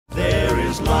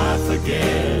life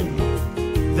again.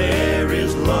 There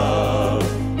is love.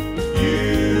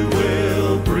 You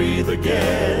will breathe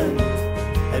again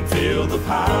and feel the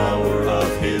power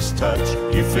of His touch.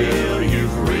 You feel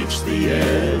you've reached the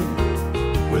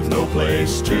end with no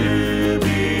place to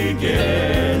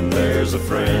begin. There's a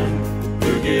friend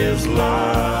who gives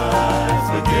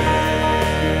life again.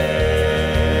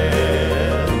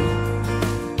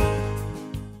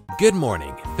 Good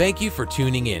morning. Thank you for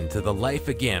tuning in to the Life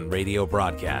Again radio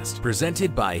broadcast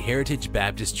presented by Heritage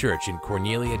Baptist Church in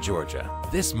Cornelia, Georgia.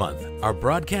 This month, our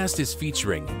broadcast is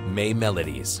featuring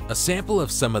Melodies, a sample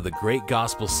of some of the great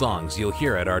gospel songs you'll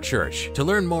hear at our church. To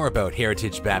learn more about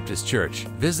Heritage Baptist Church,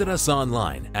 visit us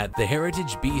online at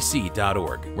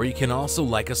theheritagebc.org, where you can also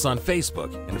like us on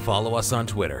Facebook and follow us on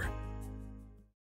Twitter.